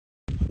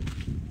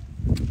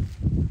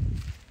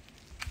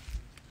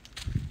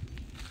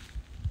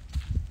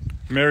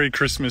Merry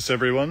Christmas,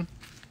 everyone.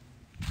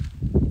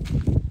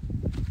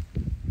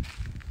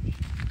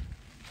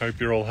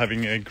 Hope you're all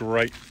having a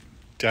great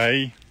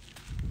day.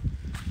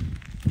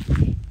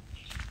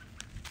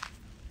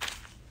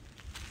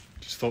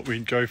 Just thought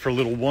we'd go for a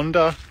little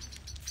wander.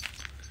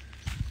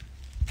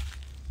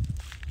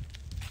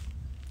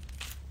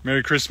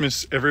 Merry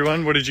Christmas,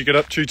 everyone. What did you get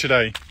up to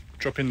today?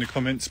 Drop in the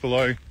comments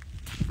below.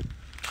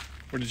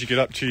 What did you get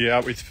up to? You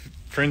out with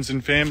friends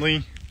and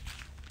family?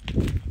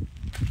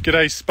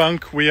 G'day,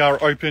 Spunk. We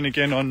are open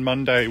again on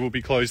Monday. We'll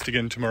be closed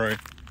again tomorrow.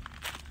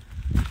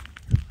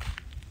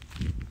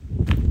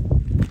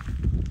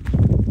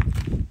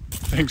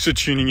 Thanks for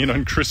tuning in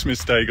on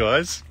Christmas Day,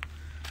 guys.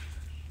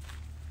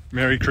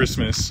 Merry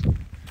Christmas.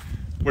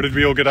 What did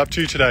we all get up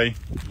to today?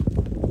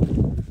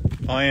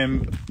 I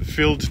am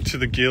filled to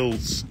the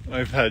gills.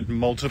 I've had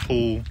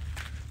multiple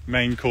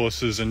main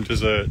courses and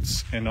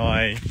desserts, and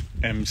I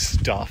am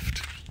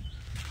stuffed.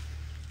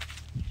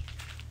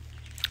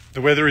 The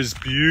weather is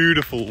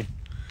beautiful.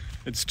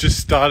 It's just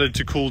started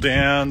to cool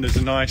down. There's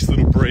a nice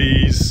little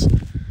breeze.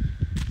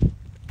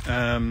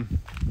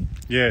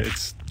 Yeah,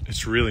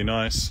 it's really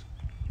nice.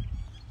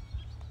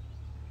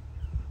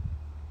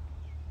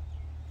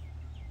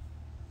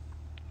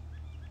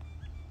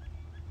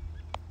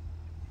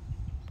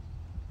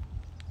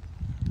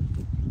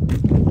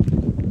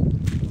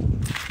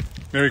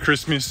 Merry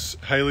Christmas,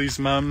 Hayley's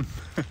mum.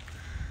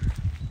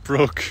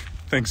 Brooke,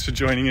 thanks for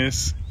joining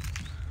us.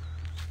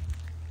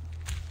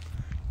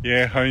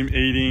 Yeah, home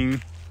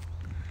eating.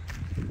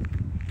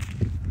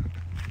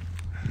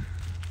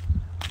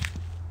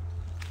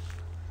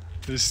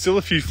 There's still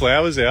a few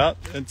flowers out.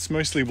 It's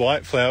mostly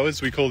white flowers.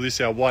 We call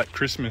this our white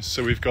Christmas.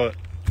 So we've got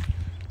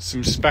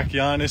some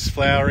Sphacianus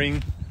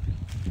flowering.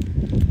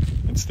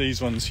 It's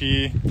these ones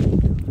here.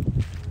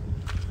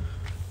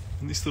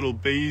 And this little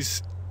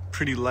bee's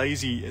pretty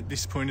lazy at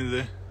this point of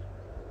the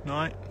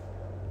night.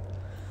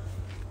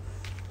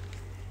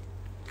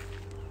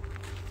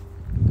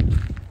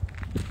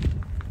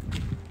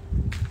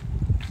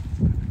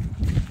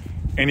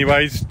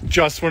 Anyways,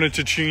 just wanted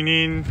to tune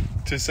in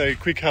to say a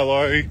quick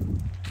hello,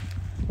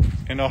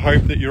 and I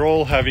hope that you're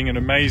all having an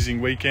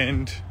amazing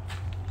weekend.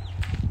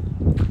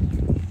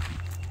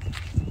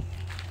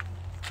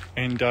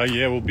 And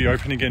yeah, we'll be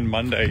open again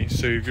Monday,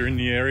 so if you're in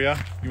the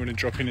area, you want to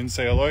drop in and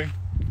say hello,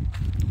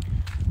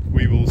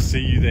 we will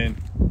see you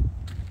then.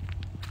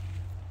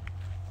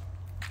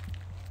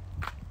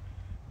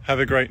 Have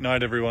a great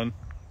night, everyone.